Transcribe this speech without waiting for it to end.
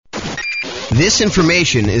This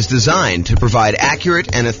information is designed to provide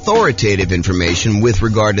accurate and authoritative information with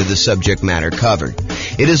regard to the subject matter covered.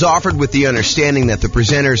 It is offered with the understanding that the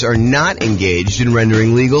presenters are not engaged in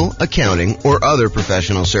rendering legal, accounting, or other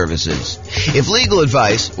professional services. If legal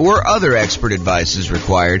advice or other expert advice is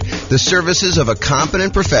required, the services of a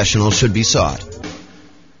competent professional should be sought.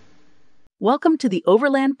 Welcome to the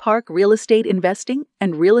Overland Park Real Estate Investing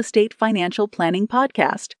and Real Estate Financial Planning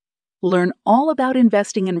Podcast. Learn all about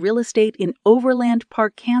investing in real estate in Overland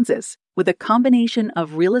Park, Kansas, with a combination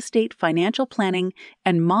of real estate financial planning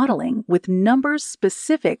and modeling with numbers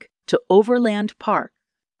specific to Overland Park,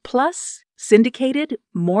 plus syndicated,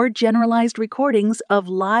 more generalized recordings of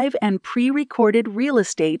live and pre-recorded real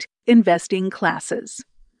estate investing classes.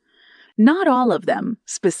 Not all of them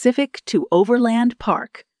specific to Overland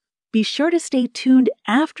Park. Be sure to stay tuned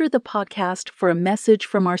after the podcast for a message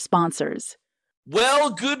from our sponsors. Well,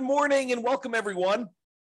 good morning and welcome, everyone.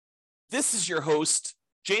 This is your host,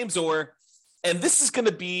 James Orr, and this is going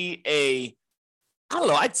to be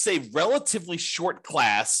I'd say relatively short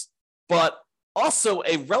class, but also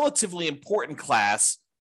a relatively important class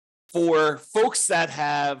for folks that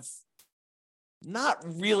have not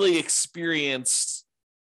really experienced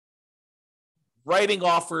writing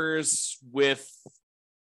offers with,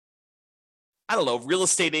 real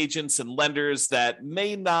estate agents and lenders that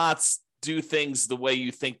may not do things the way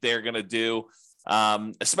you think they're going to do,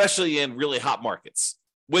 especially in really hot markets,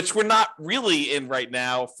 which we're not really in right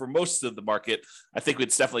now for most of the market. I think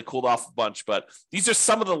it's definitely cooled off a bunch, but these are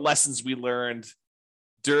some of the lessons we learned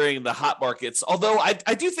during the hot markets, although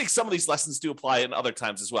I do think some of these lessons do apply in other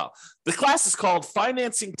times as well. The class is called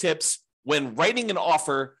Financing Tips When Writing an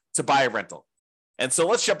Offer to Buy a Rental. And so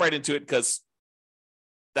let's jump right into it because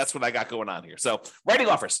that's what I got going on here. So writing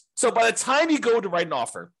offers. So by the time you go to write an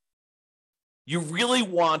offer, you really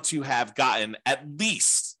want to have gotten at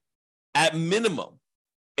minimum,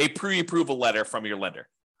 a pre-approval letter from your lender.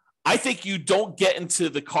 I think you don't get into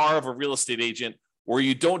the car of a real estate agent or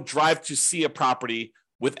you don't drive to see a property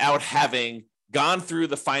without having gone through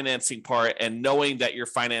the financing part and knowing that your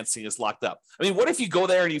financing is locked up. I mean, what if you go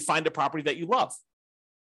there and you find a property that you love?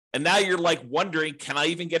 And now you're like wondering, can I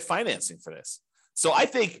even get financing for this? So I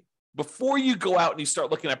think before you go out and you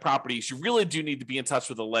start looking at properties, you really do need to be in touch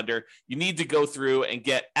with a lender. You need to go through and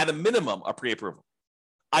get, at a minimum, a pre-approval.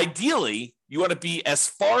 Ideally, you want to be as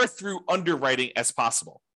far through underwriting as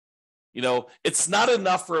possible. It's not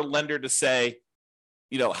enough for a lender to say,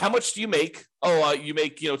 how much do you make? Oh, you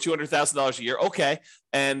make, $200,000 a year. Okay.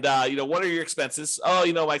 And, what are your expenses? Oh,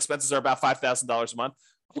 my expenses are about $5,000 a month.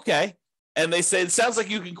 Okay. And they say, it sounds like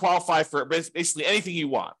you can qualify for basically anything you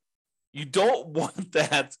want. You don't want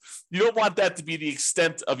that. You don't want that to be the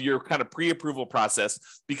extent of your kind of pre-approval process,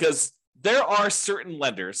 because there are certain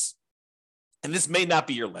lenders, and this may not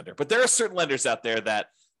be your lender, but there are certain lenders out there that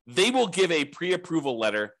they will give a pre-approval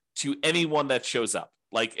letter to anyone that shows up.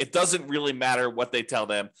 Like, it doesn't really matter what they tell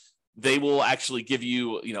them. They will actually give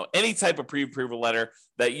you, any type of pre-approval letter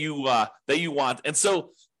that you want. And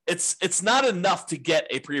so it's not enough to get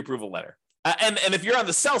a pre-approval letter. And if you're on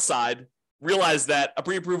the sell side, realize that a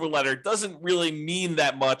pre-approval letter doesn't really mean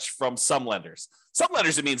that much from some lenders. Some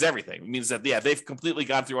lenders, it means everything. It means that, they've completely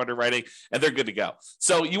gone through underwriting and they're good to go.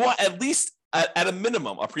 So you want at least at a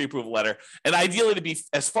minimum a pre-approval letter, and ideally to be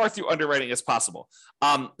as far through underwriting as possible.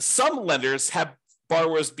 Some lenders have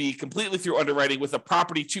borrowers be completely through underwriting with a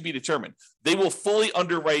property to be determined. They will fully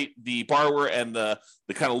underwrite the borrower and the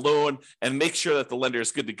kind of loan and make sure that the lender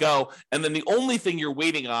is good to go. And then the only thing you're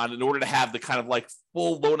waiting on in order to have the kind of like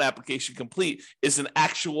full loan application complete is an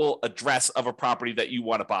actual address of a property that you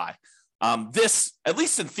want to buy. This, at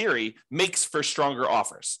least in theory, makes for stronger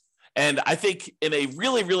offers. And I think in a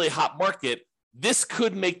really, really hot market, this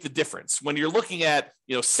could make the difference when you're looking at,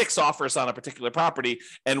 6 offers on a particular property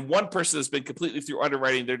and one person has been completely through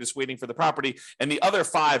underwriting. They're just waiting for the property. And the other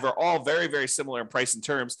 5 are all very, very similar in price and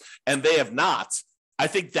terms, and they have not. I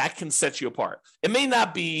think that can set you apart. It may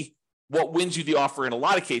not be what wins you the offer in a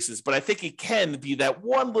lot of cases, but I think it can be that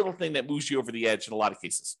one little thing that moves you over the edge in a lot of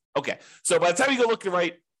cases. Okay. So by the time you go look to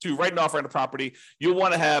write an offer on a property, you'll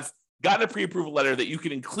want to have gotten a pre-approval letter that you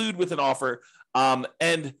can include with an offer.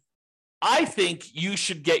 And I think you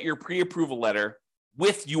should get your pre-approval letter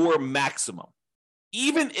with your maximum,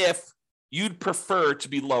 even if you'd prefer to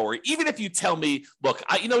be lower. Even if you tell me, look,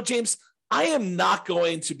 James, I am not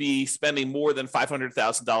going to be spending more than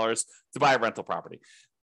 $500,000 to buy a rental property,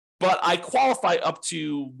 but I qualify up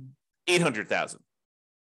to $800,000.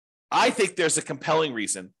 I think there's a compelling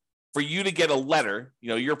reason for you to get a letter,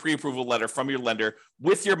 your pre-approval letter from your lender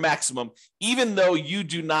with your maximum, even though you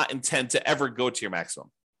do not intend to ever go to your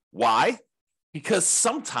maximum. Why? Because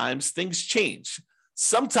sometimes things change.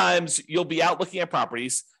 Sometimes you'll be out looking at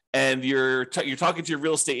properties and you're talking to your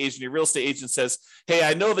real estate agent. Your real estate agent says, hey,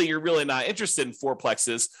 I know that you're really not interested in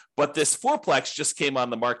fourplexes, but this fourplex just came on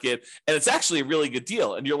the market and it's actually a really good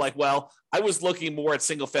deal. And you're like, well, I was looking more at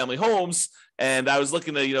single family homes and I was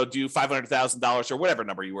looking to, do $500,000 or whatever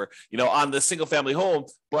number you were, on the single family home,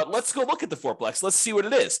 but let's go look at the fourplex. Let's see what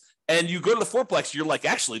it is. And you go to the fourplex, you're like,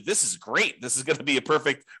 actually, this is great. This is going to be a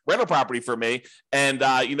perfect rental property for me. And,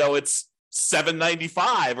 it's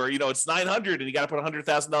 $795 or, it's $900 and you got to put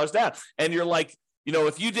 $100,000 down. And you're like,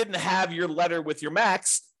 if you didn't have your letter with your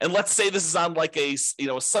max, and let's say this is on like a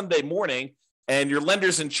Sunday morning and your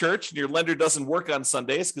lender's in church and your lender doesn't work on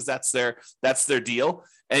Sundays because that's their deal.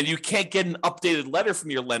 And you can't get an updated letter from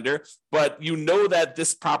your lender, but you know that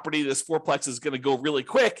this property, this fourplex is going to go really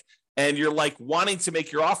quick. And you're like wanting to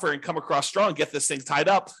make your offer and come across strong, get this thing tied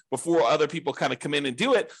up before other people kind of come in and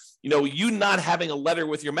do it. You not having a letter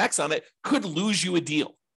with your max on it could lose you a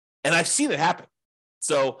deal. And I've seen it happen.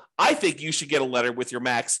 So I think you should get a letter with your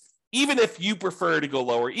max, even if you prefer to go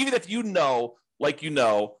lower, even if you know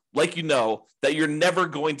that you're never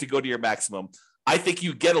going to go to your maximum. I think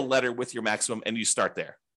you get a letter with your maximum and you start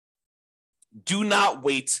there. Do not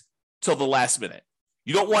wait till the last minute.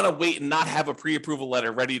 You don't want to wait and not have a pre-approval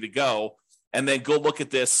letter ready to go and then go look at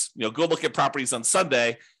this, go look at properties on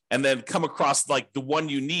Sunday and then come across like the one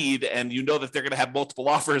you need. And you know that they're going to have multiple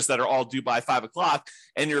offers that are all due by 5:00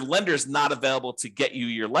 and your lender's not available to get you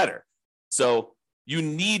your letter. So you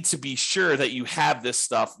need to be sure that you have this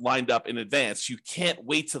stuff lined up in advance. You can't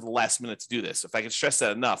wait till the last minute to do this. If I can stress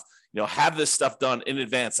that enough, have this stuff done in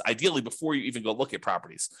advance, ideally before you even go look at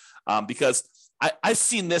properties, because I've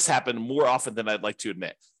seen this happen more often than I'd like to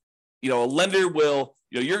admit. A lender will,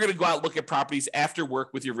 you're going to go out and look at properties after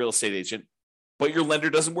work with your real estate agent, but your lender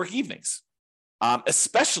doesn't work evenings,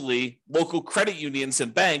 especially local credit unions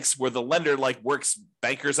and banks where the lender works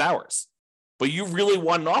bankers' hours, but you really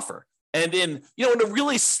want an offer. And in a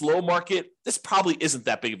really slow market, this probably isn't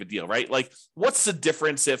that big of a deal, right? Like, what's the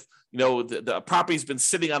difference if, the property's been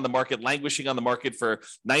sitting on the market, languishing on the market for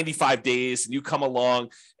 95 days, and you come along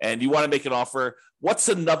and you want to make an offer? What's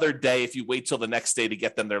another day if you wait till the next day to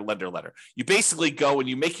get them their lender letter? You basically go and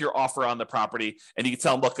you make your offer on the property and you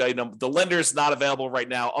tell them, look, the lender's not available right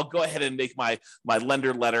now. I'll go ahead and make my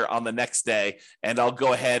lender letter on the next day, and I'll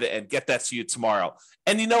go ahead and get that to you tomorrow.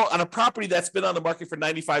 And, on a property that's been on the market for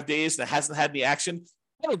 95 days and it hasn't had any action,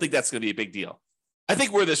 I don't think that's going to be a big deal. I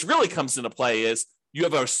think where this really comes into play is you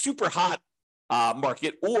have a super hot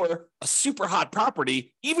market or a super hot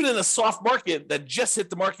property, even in a soft market that just hit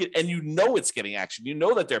the market, and it's getting action.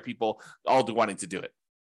 That there are people all wanting to do it.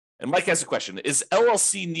 And Mike has a question. Is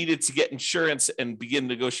LLC needed to get insurance and begin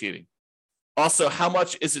negotiating? Also, how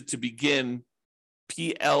much is it to begin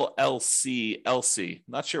PLLC LC?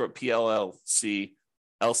 Not sure what PLLC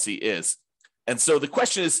LC is. And so the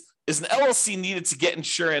question is an LLC needed to get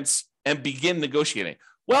insurance and begin negotiating?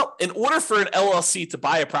 Well, in order for an LLC to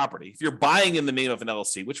buy a property, if you're buying in the name of an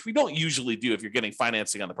LLC, which we don't usually do if you're getting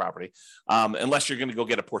financing on the property, unless you're going to go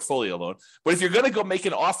get a portfolio loan. But if you're going to go make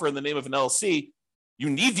an offer in the name of an LLC, you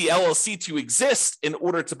need the LLC to exist in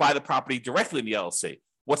order to buy the property directly in the LLC.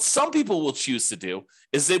 What some people will choose to do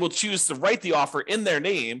is they will choose to write the offer in their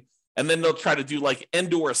name, and then they'll try to do like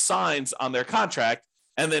endorse signs on their contract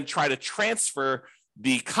and then try to transfer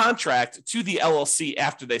the contract to the LLC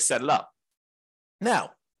after they set it up.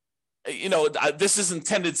 Now, this is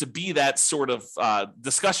intended to be that sort of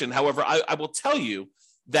discussion. However, I will tell you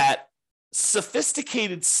that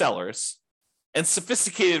sophisticated sellers and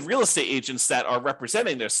sophisticated real estate agents that are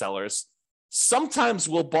representing their sellers sometimes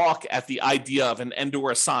will balk at the idea of an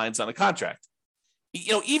endorse signs on a contract.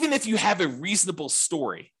 Even if you have a reasonable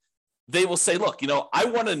story, they will say, look, I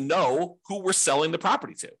want to know who we're selling the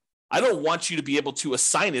property to. I don't want you to be able to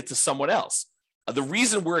assign it to someone else. The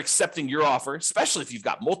reason we're accepting your offer, especially if you've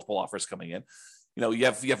got multiple offers coming in, you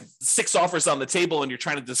have 6 offers on the table and you're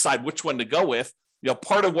trying to decide which one to go with.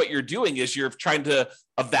 Part of what you're doing is you're trying to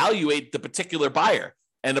evaluate the particular buyer.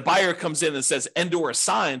 And the buyer comes in and says, endorse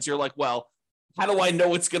signs. You're like, well, how do I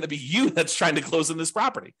know it's going to be you that's trying to close on this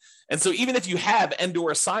property? And so even if you have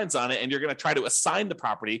endorse signs on it and you're going to try to assign the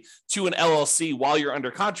property to an LLC while you're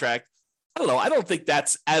under contract, I don't think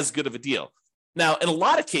that's as good of a deal. Now, in a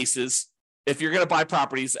lot of cases, if you're going to buy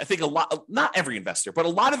properties, I think not every investor, but a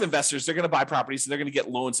lot of investors, they're going to buy properties and they're going to get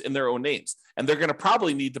loans in their own names. And they're going to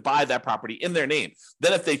probably need to buy that property in their name.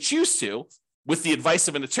 Then if they choose to, with the advice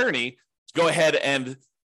of an attorney, go ahead and,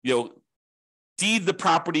 deed the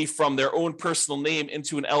property from their own personal name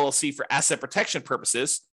into an LLC for asset protection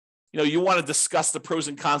purposes. you want to discuss the pros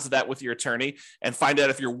and cons of that with your attorney and find out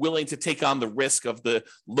if you're willing to take on the risk of the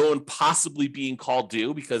loan possibly being called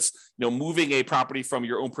due, because, moving a property from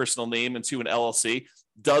your own personal name into an LLC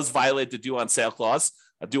does violate the due on sale clause,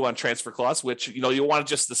 a due on transfer clause, which, you'll want to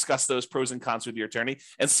just discuss those pros and cons with your attorney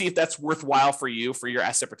and see if that's worthwhile for you for your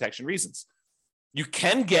asset protection reasons. You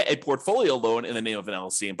can get a portfolio loan in the name of an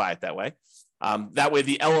LLC and buy it that way. That way,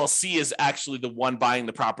 the LLC is actually the one buying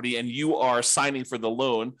the property, and you are signing for the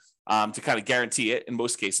loan to kind of guarantee it in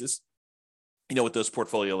most cases, with those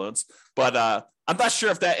portfolio loans. But I'm not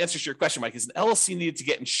sure if that answers your question, Mike. Is an LLC needed to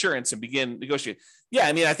get insurance and begin negotiating? Yeah,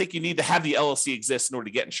 I think you need to have the LLC exist in order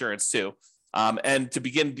to get insurance too. And to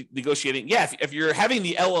begin negotiating. Yeah, if you're having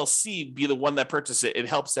the LLC be the one that purchases it, it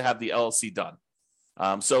helps to have the LLC done.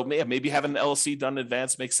 So maybe having an LLC done in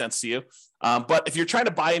advance makes sense to you. But if you're trying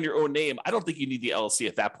to buy in your own name, I don't think you need the LLC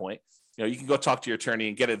at that point. You can go talk to your attorney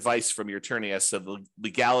and get advice from your attorney as to the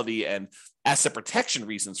legality and asset protection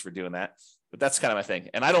reasons for doing that. But that's kind of my thing.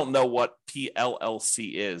 And I don't know what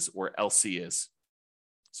PLLC is or LC is.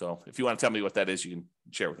 So if you want to tell me what that is, you can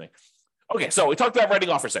share with me. Okay, so we talked about writing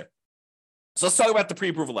offers there. So let's talk about the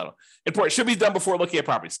pre-approval letter. Important. It should be done before looking at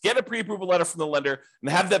properties. Get a pre-approval letter from the lender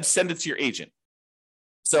and have them send it to your agent.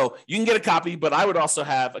 So you can get a copy, but I would also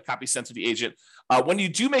have a copy sent to the agent. When you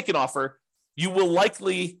do make an offer, you will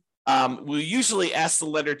usually ask the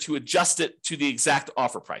lender to adjust it to the exact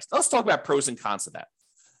offer price. Now, let's talk about pros and cons of that.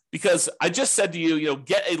 Because I just said to you,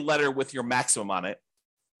 get a letter with your maximum on it.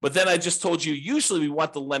 But then I just told you, usually we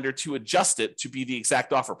want the lender to adjust it to be the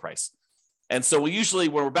exact offer price. And so we usually,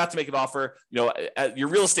 when we're about to make an offer, your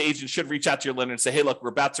real estate agent should reach out to your lender and say, hey, look, we're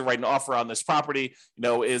about to write an offer on this property.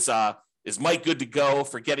 Is Mike good to go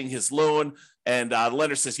for getting his loan? And the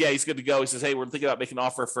lender says, yeah, he's good to go. He says, hey, we're thinking about making an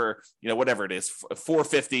offer for, whatever it is,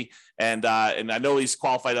 $450. And I know he's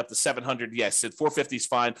qualified up to $700. Yes, said $450 is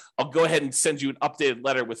fine. I'll go ahead and send you an updated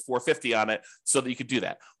letter with $450 on it so that you could do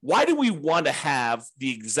that. Why do we want to have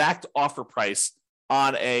the exact offer price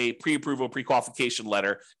on a pre-approval, pre-qualification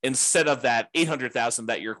letter instead of that $800,000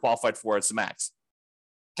 that you're qualified for as the max?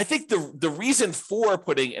 I think the reason for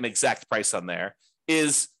putting an exact price on there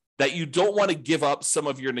is that you don't want to give up some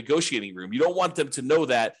of your negotiating room. You don't want them to know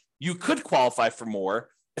that you could qualify for more,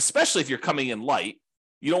 especially if you're coming in light.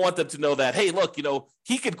 You don't want them to know that, hey, look,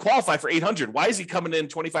 he could qualify for $800. Why is he coming in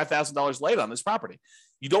 $25,000 light on this property?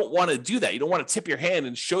 You don't want to do that. You don't want to tip your hand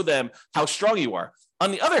and show them how strong you are.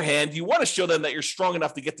 On the other hand, you want to show them that you're strong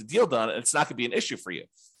enough to get the deal done, and it's not going to be an issue for you.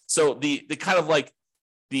 So the kind of like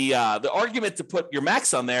the argument to put your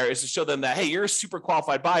max on there is to show them that, hey, you're a super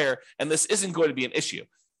qualified buyer, and this isn't going to be an issue.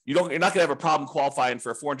 You're not going to have a problem qualifying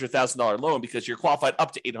for a $400,000 loan because you're qualified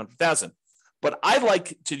up to $800,000. But I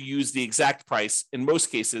like to use the exact price in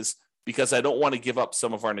most cases because I don't want to give up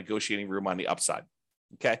some of our negotiating room on the upside.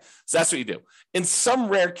 Okay, so that's what you do. In some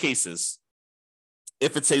rare cases,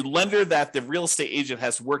 if it's a lender that the real estate agent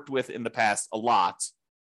has worked with in the past a lot,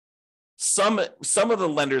 some of the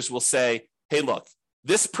lenders will say, hey, look,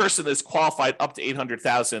 this person is qualified up to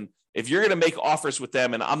 $800,000. If you're going to make offers with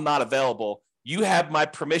them and I'm not available, you have my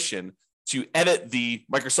permission to edit the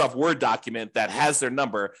Microsoft Word document that has their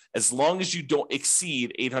number as long as you don't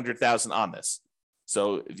exceed $800,000 on this.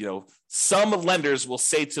 So, some lenders will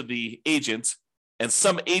say to the agent, and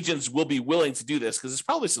some agents will be willing to do this because there's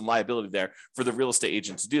probably some liability there for the real estate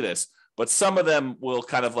agent to do this. But some of them will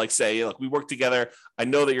kind of like say, look, we work together. I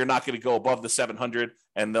know that you're not going to go above the 700.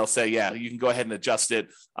 And they'll say, yeah, you can go ahead and adjust it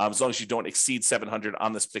as long as you don't exceed 700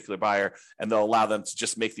 on this particular buyer. And they'll allow them to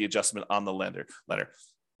just make the adjustment on the letter.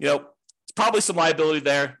 It's probably some liability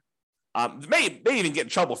there. May even get in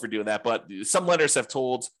trouble for doing that. But some lenders have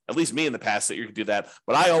told, at least me in the past, that you can do that.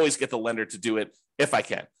 But I always get the lender to do it if I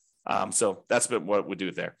can. So that's what we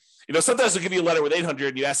do there. Sometimes they'll give you a letter with 800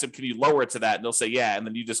 and you ask them, can you lower it to that? And they'll say, yeah. And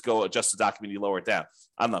then you just go adjust the document, and you lower it down.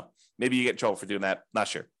 I don't know. Maybe you get in trouble for doing that. Not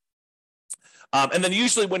sure. And then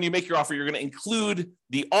usually when you make your offer, you're going to include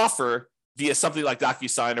the offer via something like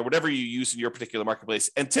DocuSign or whatever you use in your particular marketplace.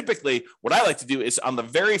 And typically what I like to do is on the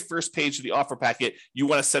very first page of the offer packet, you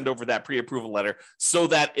want to send over that pre-approval letter so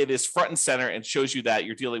that it is front and center and shows you that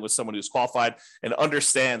you're dealing with someone who's qualified and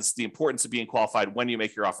understands the importance of being qualified when you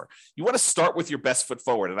make your offer. You want to start with your best foot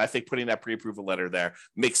forward. And I think putting that pre-approval letter there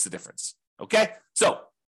makes the difference. Okay. So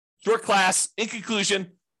short class, in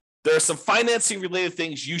conclusion, there are some financing related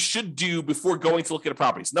things you should do before going to look at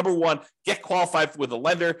properties. Number one, get qualified with a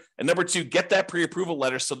lender. And number two, get that pre-approval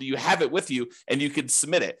letter so that you have it with you and you can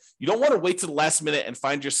submit it. You don't want to wait to the last minute and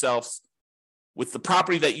find yourself with the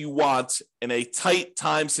property that you want in a tight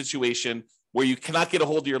time situation where you cannot get a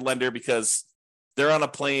hold of your lender because they're on a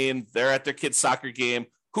plane, they're at their kid's soccer game,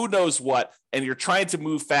 who knows what, and you're trying to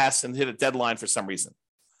move fast and hit a deadline for some reason.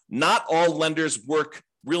 Not all lenders work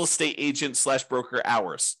real estate agent / broker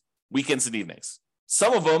hours, weekends and evenings.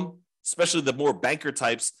 Some of them, especially the more banker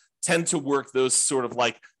types, tend to work those sort of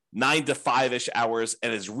like 9 to 5-ish hours,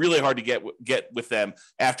 and it's really hard to get with them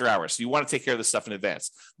after hours. So you want to take care of this stuff in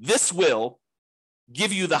advance. This will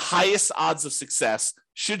give you the highest odds of success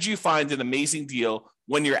should you find an amazing deal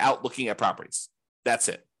when you're out looking at properties. That's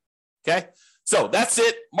it. Okay? So that's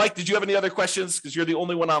it. Mike, did you have any other questions? Because you're the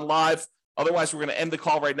only one on live. Otherwise, we're going to end the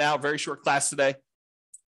call right now. Very short class today.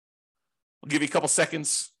 I'll give you a couple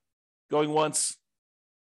seconds. Going once.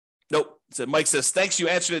 Nope. So Mike says, thanks, you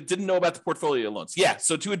answered it. Didn't know about the portfolio loans. Yeah,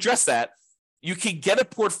 so to address that, you can get a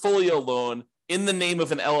portfolio loan in the name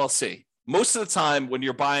of an LLC. Most of the time when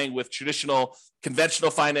you're buying with traditional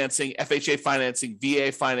conventional financing, FHA financing,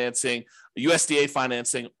 VA financing, USDA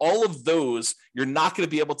financing, all of those, you're not going to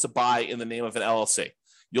be able to buy in the name of an LLC.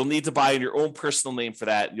 You'll need to buy in your own personal name for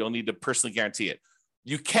that. You'll need to personally guarantee it.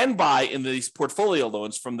 You can buy in these portfolio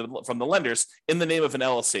loans from the lenders in the name of an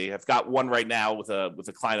LLC. I've got one right now with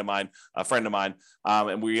a client of mine, a friend of mine,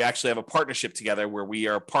 and we actually have a partnership together where we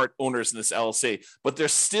are part owners in this LLC. But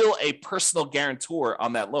there's still a personal guarantor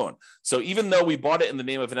on that loan. So even though we bought it in the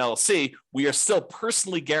name of an LLC, we are still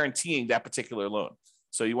personally guaranteeing that particular loan.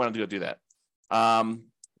 So you want to do that.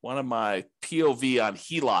 One of my POV on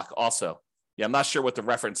HELOC also. Yeah, I'm not sure what the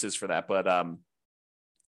reference is for that, but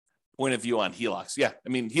point of view on HELOCs. Yeah, I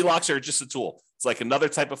mean, HELOCs are just a tool. It's like another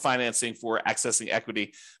type of financing for accessing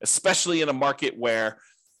equity, especially in a market where,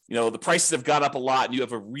 you know, the prices have gone up a lot and you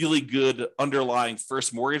have a really good underlying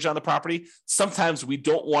first mortgage on the property. Sometimes we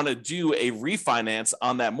don't want to do a refinance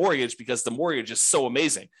on that mortgage because the mortgage is so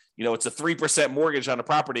amazing. You know, it's a 3% mortgage on a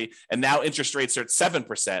property and now interest rates are at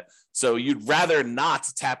 7%. So you'd rather not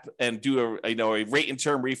tap and do a rate and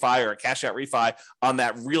term refi or a cash out refi on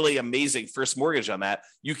that really amazing first mortgage on that.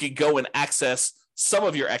 You can go and access some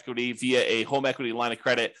of your equity via a home equity line of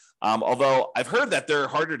credit. Although I've heard that they're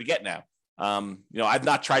harder to get now. I've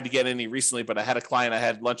not tried to get any recently, but I had a client I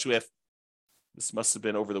had lunch with. This must have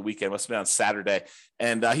been over the weekend, must have been on Saturday.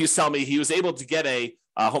 And he was telling me he was able to get a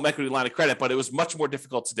home equity line of credit, but it was much more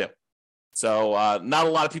difficult to do. So not a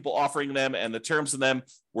lot of people offering them, and the terms of them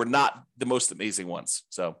were not the most amazing ones.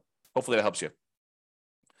 So hopefully that helps you.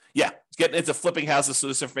 Yeah, getting into flipping houses, so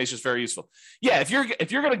this information is very useful. Yeah, if you're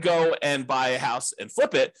going to go and buy a house and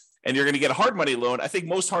flip it, and you're going to get a hard money loan, I think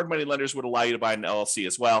most hard money lenders would allow you to buy an LLC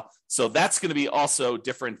as well. So that's going to be also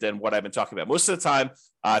different than what I've been talking about. Most of the time,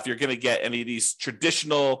 if you're going to get any of these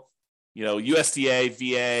traditional, USDA,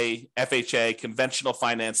 VA, FHA, conventional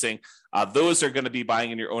financing, those are going to be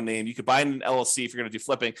buying in your own name. You could buy in an LLC if you're going to do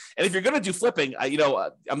flipping. And if you're going to do flipping,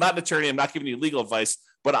 I'm not an attorney. I'm not giving you legal advice,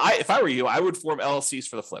 but if I were you, I would form LLCs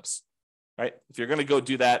for the flips. Right? If you're going to go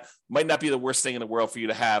do that, might not be the worst thing in the world for you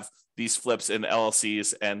to have these flips in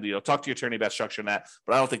LLCs and, talk to your attorney about structuring that,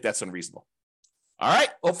 but I don't think that's unreasonable. All right.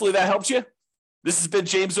 Hopefully that helps you. This has been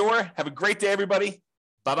James Orr. Have a great day, everybody.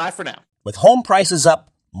 Bye-bye for now. With home prices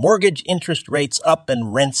up, mortgage interest rates up,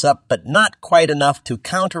 and rents up, but not quite enough to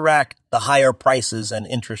counteract the higher prices and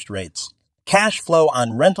interest rates. Cash flow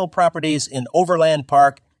on rental properties in Overland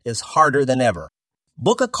Park is harder than ever.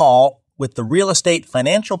 Book a call with the Real Estate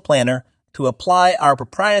Financial Planner to apply our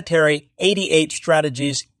proprietary 88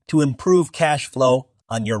 strategies to improve cash flow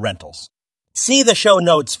on your rentals. See the show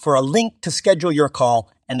notes for a link to schedule your call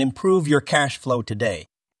and improve your cash flow today.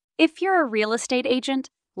 If you're a real estate agent,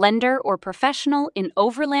 lender, or professional in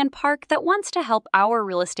Overland Park that wants to help our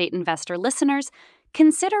real estate investor listeners,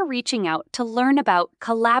 consider reaching out to learn about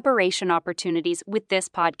collaboration opportunities with this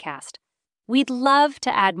podcast. We'd love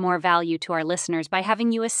to add more value to our listeners by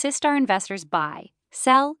having you assist our investors buy,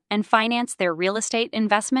 sell, and finance their real estate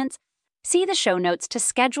investments. See the show notes to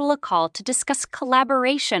schedule a call to discuss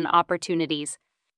collaboration opportunities.